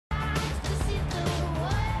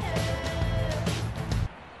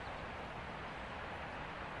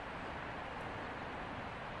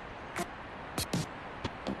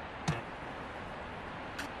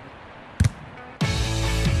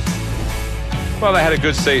Well, they had a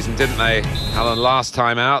good season, didn't they, Alan, last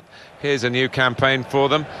time out? Here's a new campaign for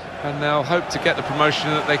them, and they'll hope to get the promotion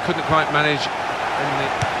that they couldn't quite manage in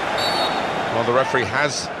the... Well, the referee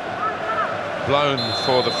has blown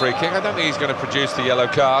for the free kick. I don't think he's going to produce the yellow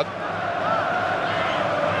card.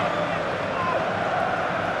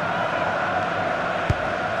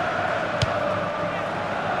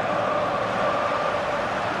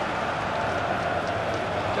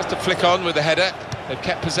 Just a flick on with the header. They've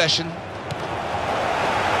kept possession.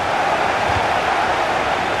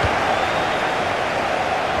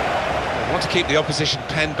 They want to keep the opposition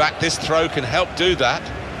pen back. This throw can help do that.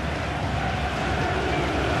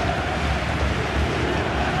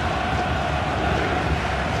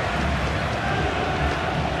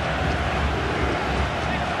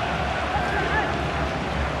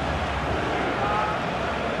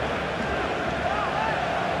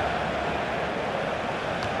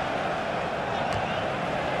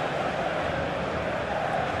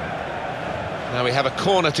 Now we have a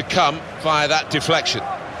corner to come via that deflection.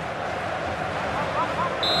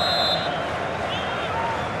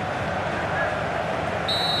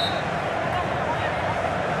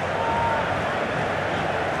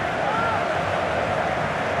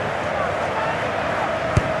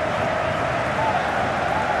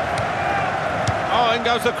 Oh, in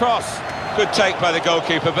goes the cross. Good take by the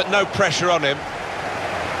goalkeeper, but no pressure on him.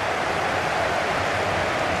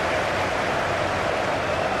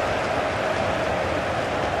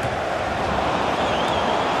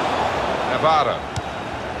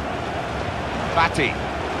 Batty.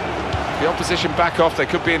 The opposition back off, they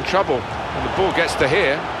could be in trouble. And the ball gets to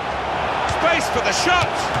here. Space for the shot!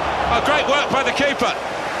 Oh, great work by the keeper.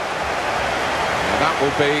 And that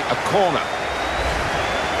will be a corner.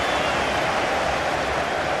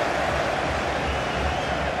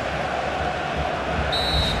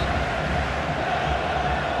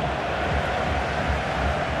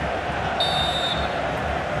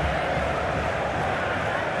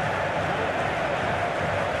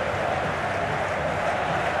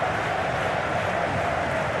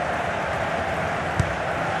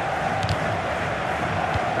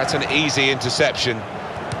 That's an easy interception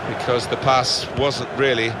because the pass wasn't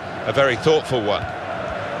really a very thoughtful one.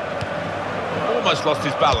 Almost lost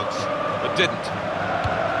his balance, but didn't.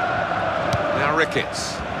 Now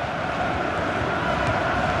Ricketts.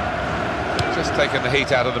 Just taking the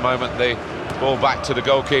heat out of the moment, the ball back to the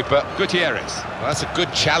goalkeeper. Gutierrez. Well, that's a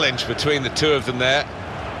good challenge between the two of them there.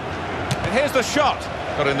 And here's the shot.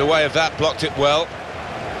 Got in the way of that, blocked it well.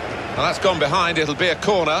 And that's gone behind, it'll be a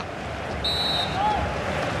corner.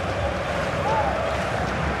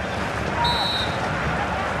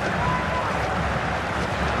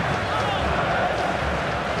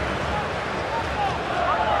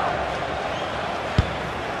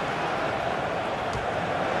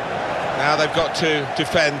 Now they've got to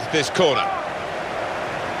defend this corner.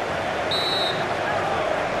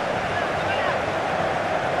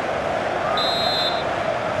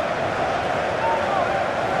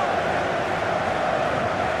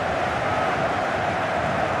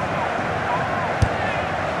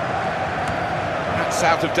 That's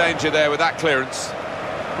out of danger there with that clearance.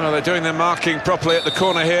 Well, they're doing their marking properly at the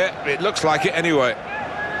corner here. It looks like it anyway.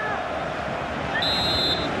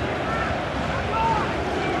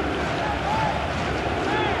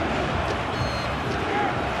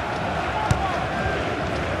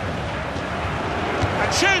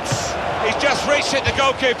 Shoots! He's just reached it, the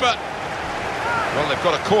goalkeeper. Well, they've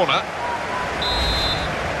got a corner.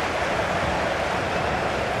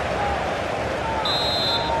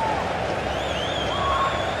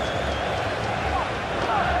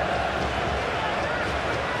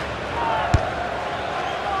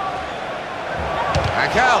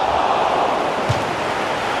 Akel.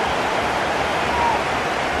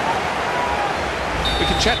 We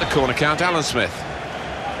can check the corner count, Alan Smith.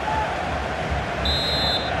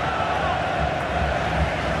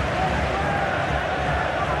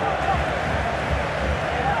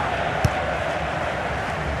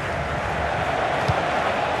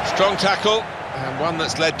 Strong tackle, and one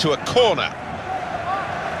that's led to a corner.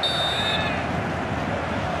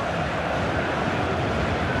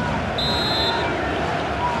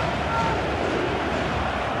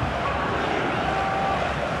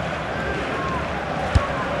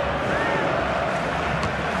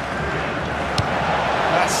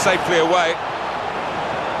 That's safely away.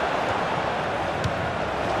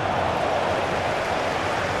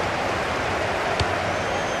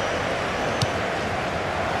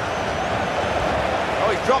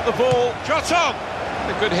 Dropped the ball, shot on!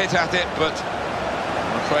 A good hit at it, but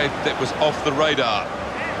I'm afraid it was off the radar.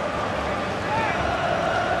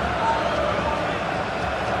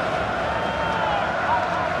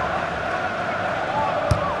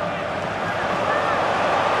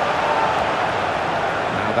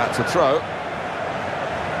 That's a throw.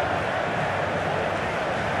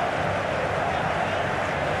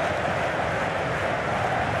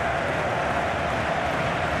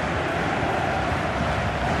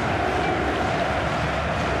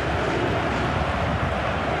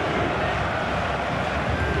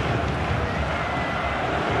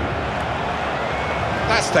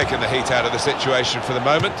 That's taken the heat out of the situation for the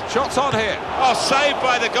moment. Shots on here. Oh, saved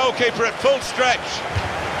by the goalkeeper at full stretch.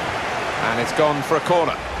 And it's gone for a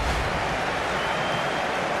corner.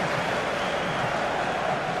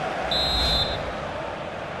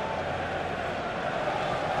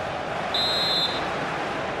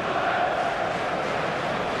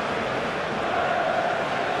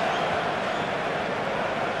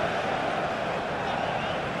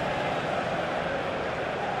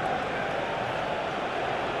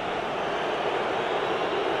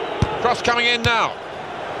 Cross coming in now.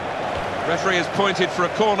 Referee has pointed for a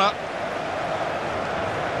corner.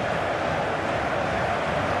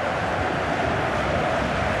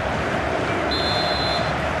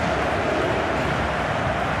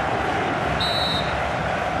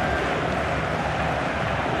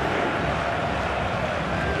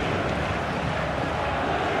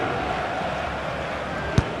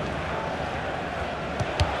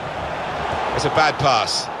 It's a bad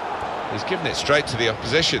pass. He's given it straight to the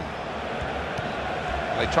opposition.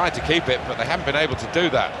 They tried to keep it, but they haven't been able to do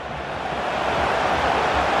that.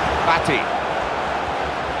 Batty.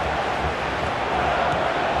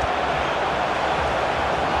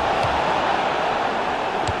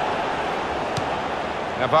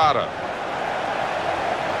 Navarro.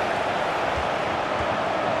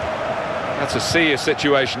 That's a serious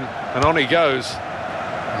situation, and on he goes. Oh,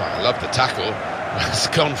 I love the tackle. It's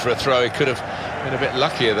gone for a throw. He could have been a bit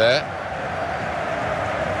luckier there.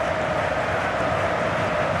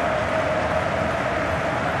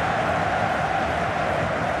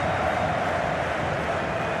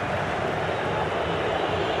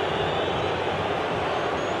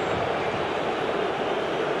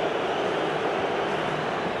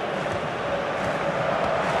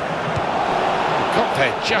 Got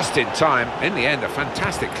there just in time. In the end, a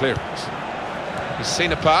fantastic clearance. He's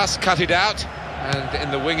seen a pass, cut it out, and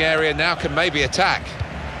in the wing area now can maybe attack.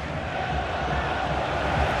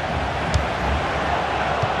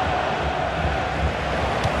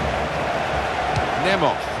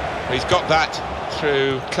 Nemov, he's got that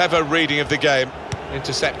through clever reading of the game,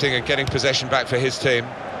 intercepting and getting possession back for his team.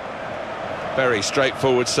 Very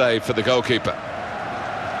straightforward save for the goalkeeper.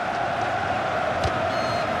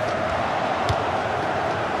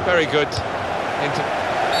 Very good. No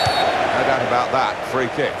doubt about that. Free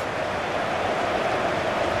kick.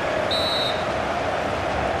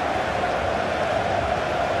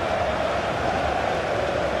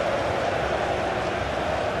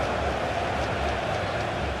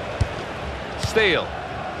 Steele.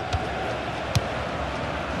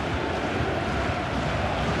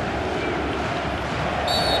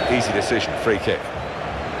 Easy decision. Free kick.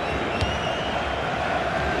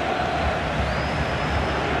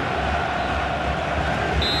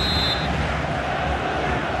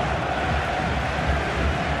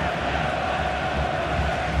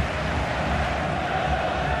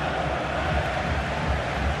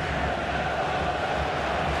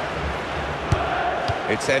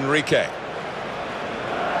 It's Enrique.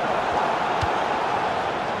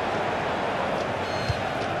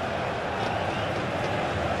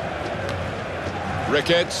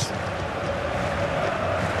 Ricketts.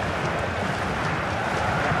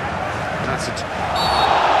 That's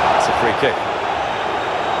a free kick.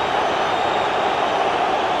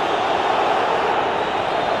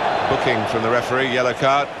 Booking from the referee, yellow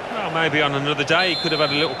card. Well, maybe on another day he could have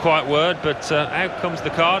had a little quiet word, but out comes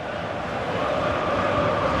the card.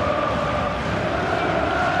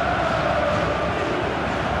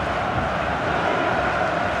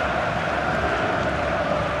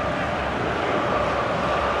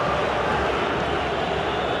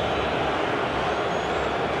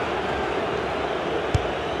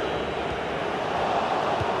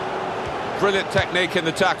 Brilliant technique in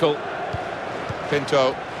the tackle.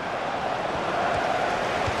 Pinto.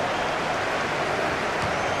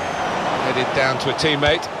 Headed down to a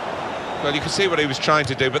teammate. Well, you can see what he was trying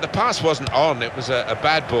to do, but the pass wasn't on. It was a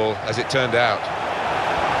bad ball, as it turned out.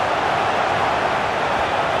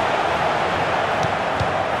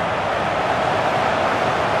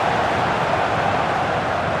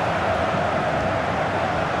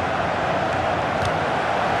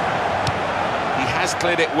 He has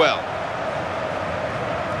cleared it well.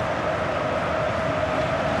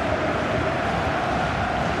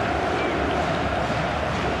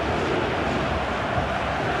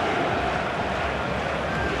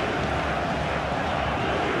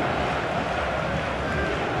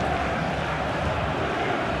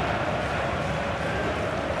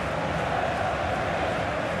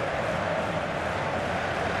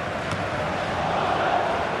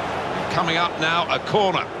 coming up now, a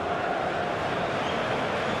corner.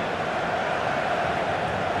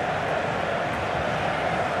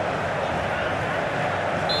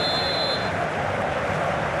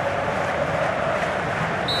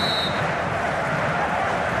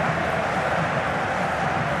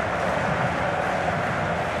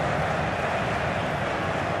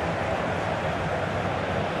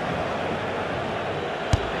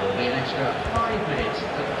 An extra 5 minutes of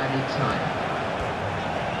added time.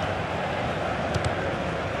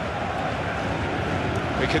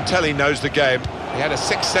 We can tell he knows the game. He had a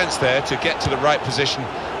sixth sense there to get to the right position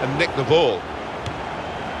and nick the ball.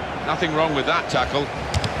 Nothing wrong with that tackle.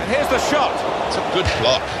 And here's the shot. It's a good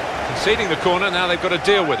block. Conceding the corner, now they've got to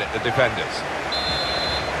deal with it, the defenders.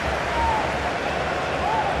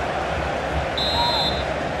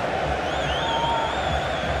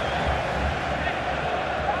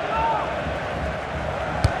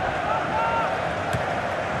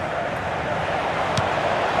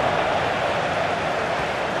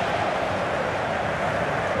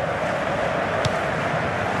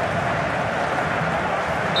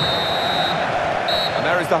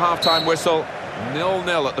 There is the half-time whistle,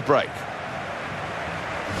 0-0 at the break.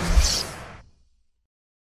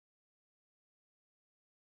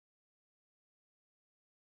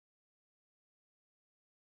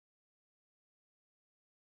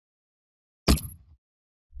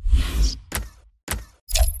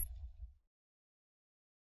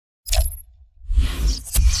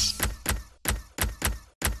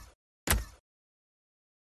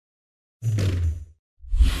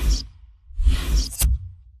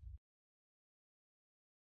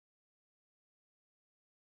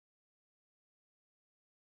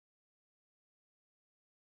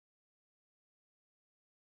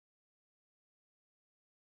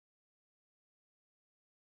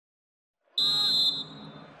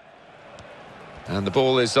 And the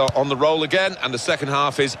ball is on the roll again, and the second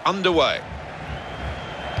half is underway.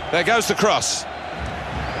 There goes the cross.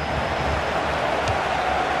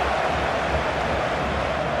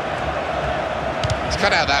 He's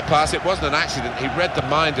cut out that pass. It wasn't an accident. He read the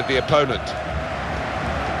mind of the opponent.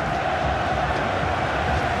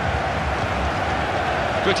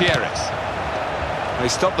 Gutierrez. They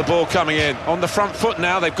stopped the ball coming in. On the front foot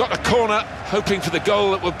now, they've got a corner, hoping for the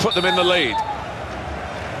goal that will put them in the lead.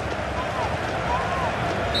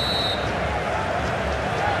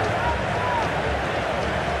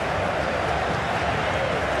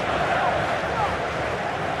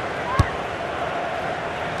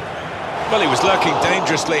 Well, he was lurking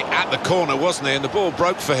dangerously at the corner, wasn't he? And the ball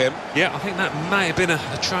broke for him. Yeah, I think that may have been a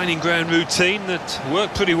training ground routine that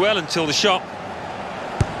worked pretty well until the shot.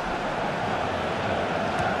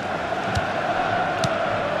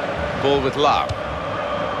 Ball with love.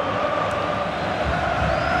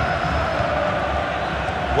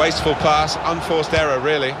 Wasteful pass, unforced error,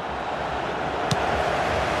 really.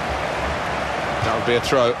 That would be a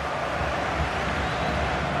throw.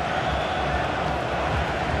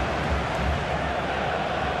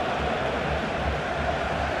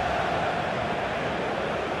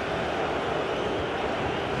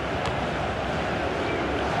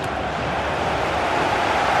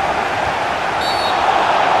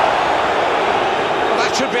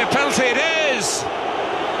 Should be a penalty, it is!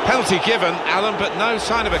 Penalty given, Alan, but no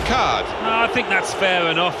sign of a card. No, I think that's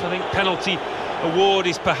fair enough. I think penalty award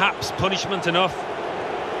is perhaps punishment enough.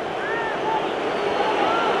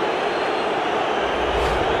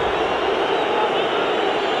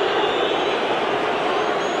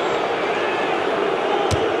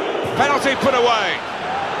 Penalty put away.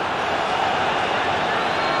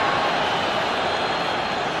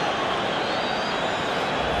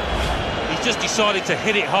 Just decided to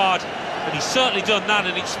hit it hard, and he's certainly done that,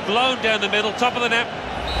 and it's flown down the middle, top of the net.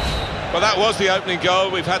 Well, that was the opening goal.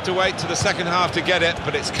 We've had to wait to the second half to get it,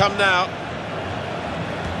 but it's come now.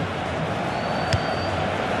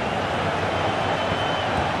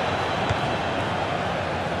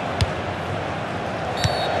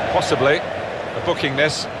 Possibly a booking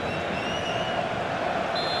this.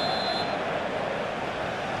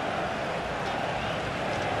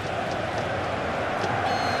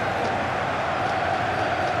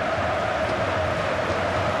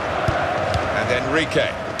 Enrique.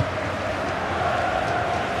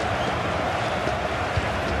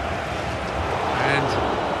 And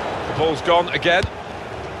the ball's gone again.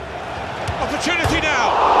 Opportunity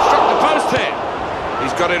now. Struck the post here.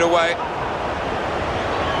 He's got it away.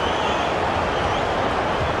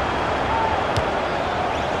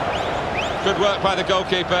 Good work by the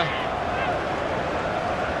goalkeeper.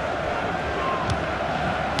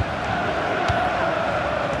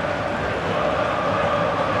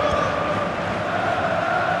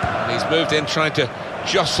 moved in, trying to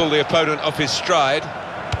jostle the opponent off his stride.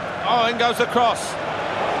 Oh, in goes the cross.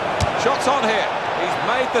 Shots on here. He's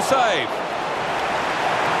made the save.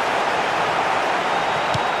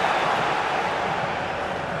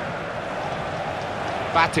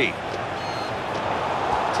 Batty.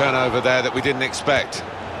 Turnover there that we didn't expect.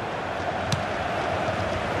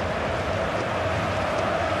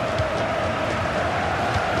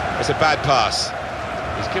 It's a bad pass.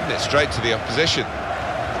 He's given it straight to the opposition.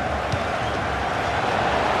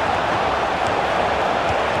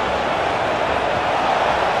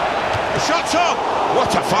 The shot's on!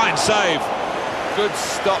 What a fine save! Good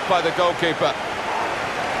stop by the goalkeeper.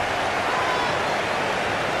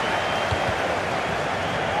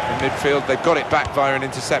 In midfield, they've got it back via an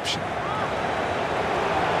interception.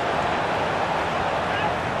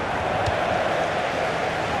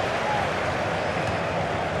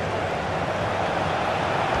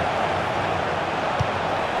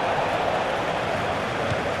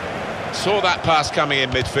 Saw that pass coming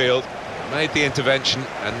in midfield, made the intervention,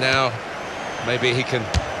 and now maybe he can...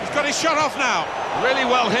 He's got his shot off now. Really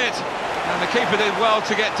well hit, and the keeper did well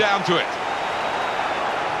to get down to it.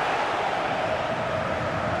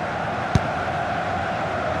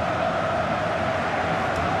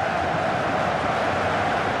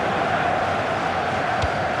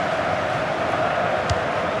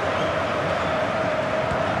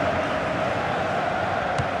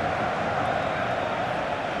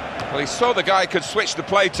 Well, he saw the guy could switch the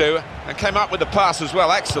play to and came up with the pass as well.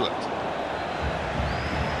 Excellent.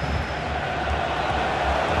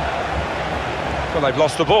 Well, they've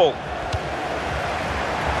lost the ball.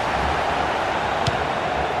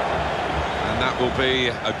 And that will be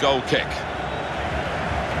a goal kick.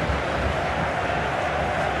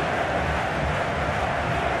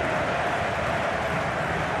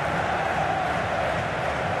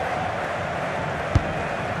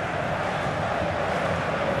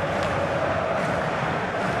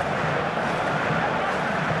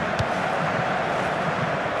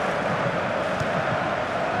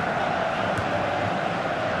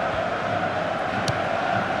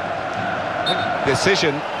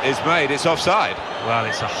 Decision is made, it's offside. Well,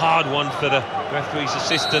 it's a hard one for the referee's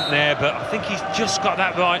assistant there, but I think he's just got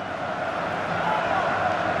that right.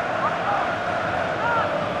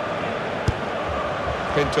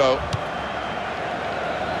 Pinto.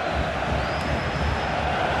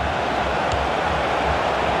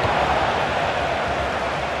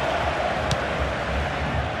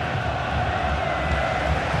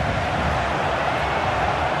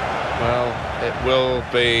 Well, it will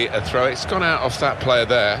be a throw. It's gone out off that player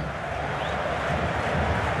there.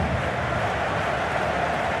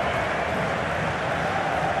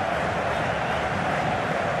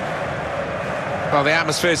 Well, the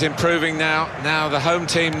atmosphere's improving now. Now the home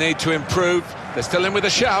team need to improve. They're still in with a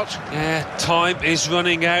shout. Yeah, time is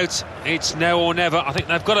running out. It's now or never. I think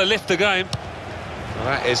they've got to lift the game. Well,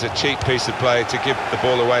 that is a cheap piece of play to give the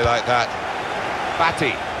ball away like that.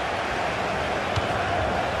 Batty.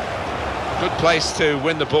 Good place to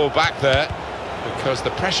win the ball back there, because the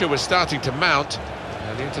pressure was starting to mount,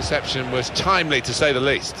 and the interception was timely, to say the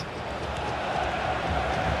least.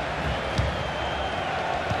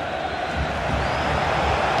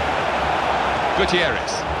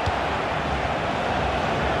 Gutierrez.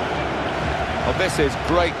 Well, this is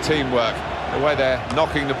great teamwork, the way they're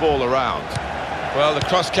knocking the ball around. Well, the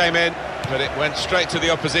cross came in, but it went straight to the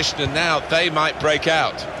opposition, and now they might break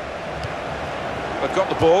out. They've got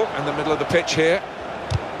the ball in the middle of the pitch here.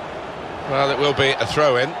 Well, it will be a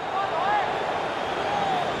throw-in.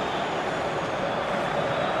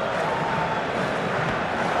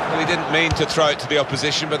 Well, he didn't mean to throw it to the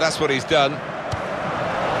opposition, but that's what he's done.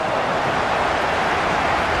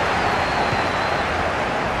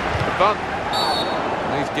 The bunt.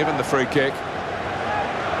 And he's given the free kick.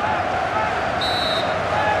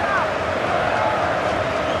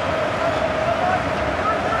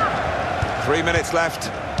 Three minutes left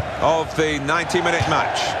of the 90-minute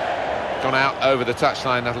match. Gone out over the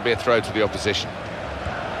touchline, that'll be a throw to the opposition.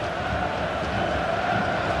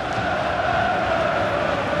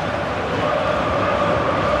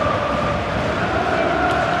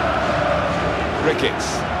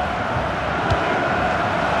 Ricketts.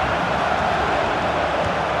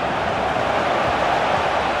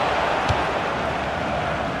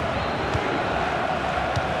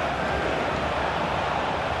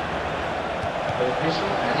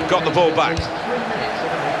 Got the ball back.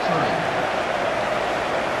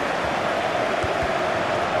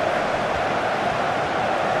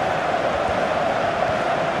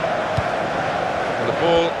 Well, the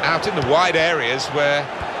ball out in the wide areas where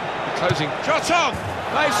the closing... Shot on!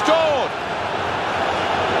 They've scored!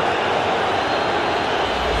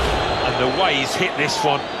 the way he's hit this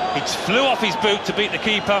one, it flew off his boot to beat the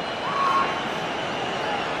keeper.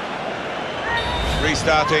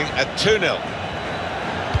 Restarting at 2-0.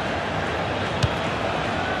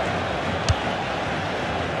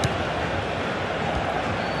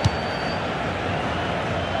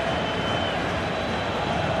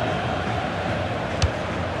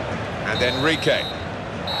 And Enrique.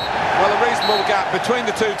 Well, a reasonable gap between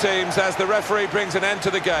the two teams as the referee brings an end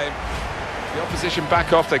to the game. The opposition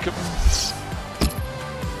back off, they could...